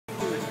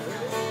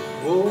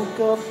Woke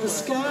up, the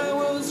sky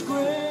was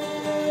gray.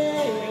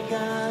 I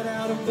got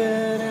out of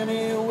bed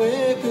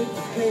anyway, picked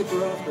the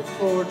paper off the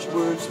porch.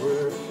 Words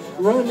were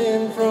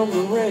running from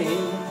the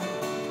rain.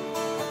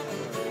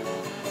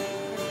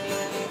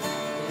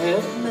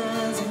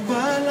 Headlines and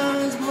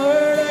bylines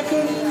blurred, I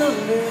couldn't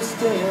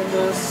understand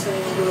a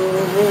single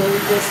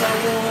word. Guess I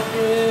won't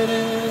get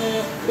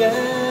any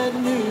bad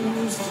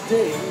news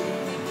today.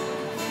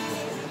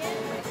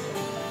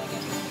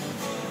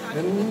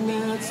 And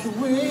that's the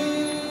way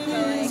it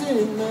is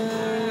in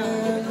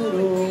my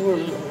little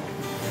world.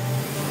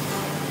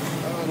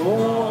 Oh,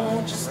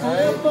 won't you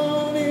step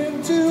on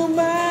into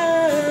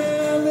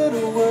my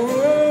little world?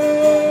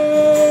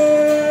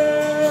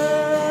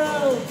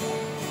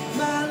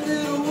 My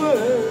little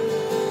world.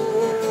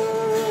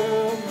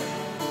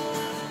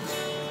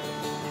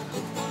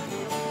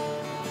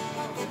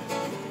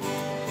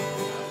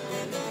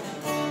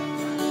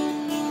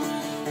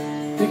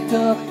 Picked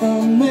up a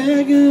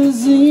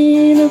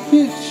magazine, a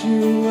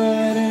picture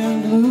white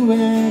and blue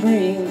and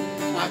green.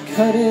 I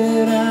cut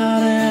it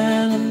out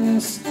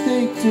and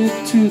staked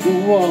it to the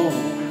wall.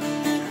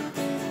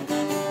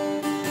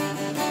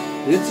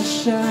 It's a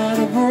shot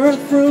of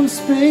Earth from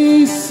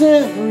space,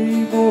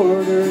 every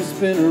border's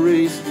been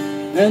erased,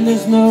 and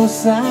there's no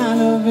sign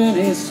of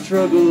any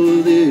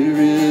struggle there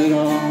at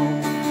all.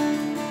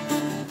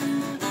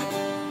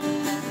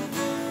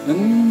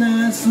 And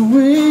that's the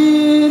way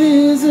it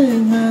is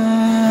in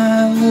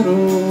my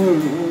little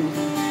world.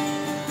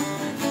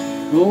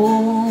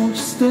 Oh, won't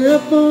you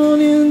step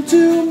on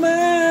into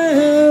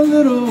my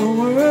little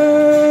world?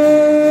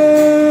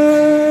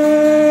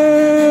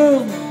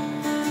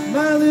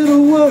 My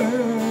little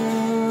world.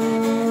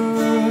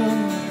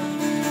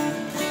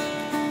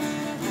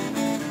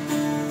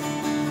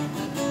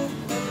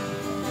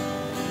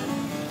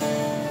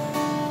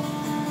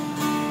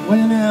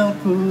 Went out,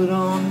 put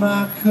on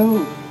my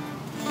coat,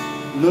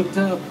 looked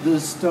up, the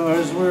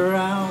stars were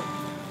out.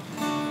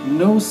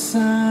 No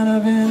sign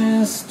of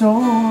any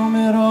storm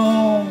at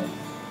all.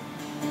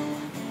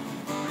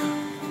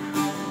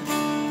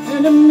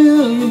 And a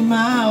million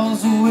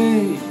miles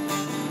away,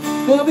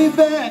 they'll be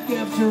back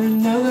after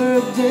another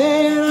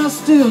day, and I'll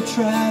still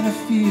try to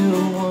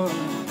feel one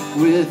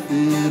with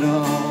it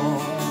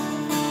all.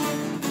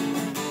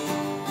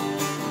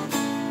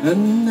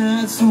 And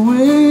that's the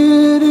way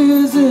it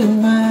is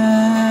in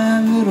my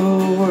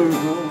little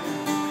world.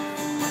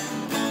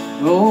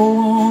 Oh,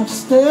 won't you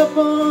step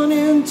on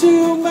into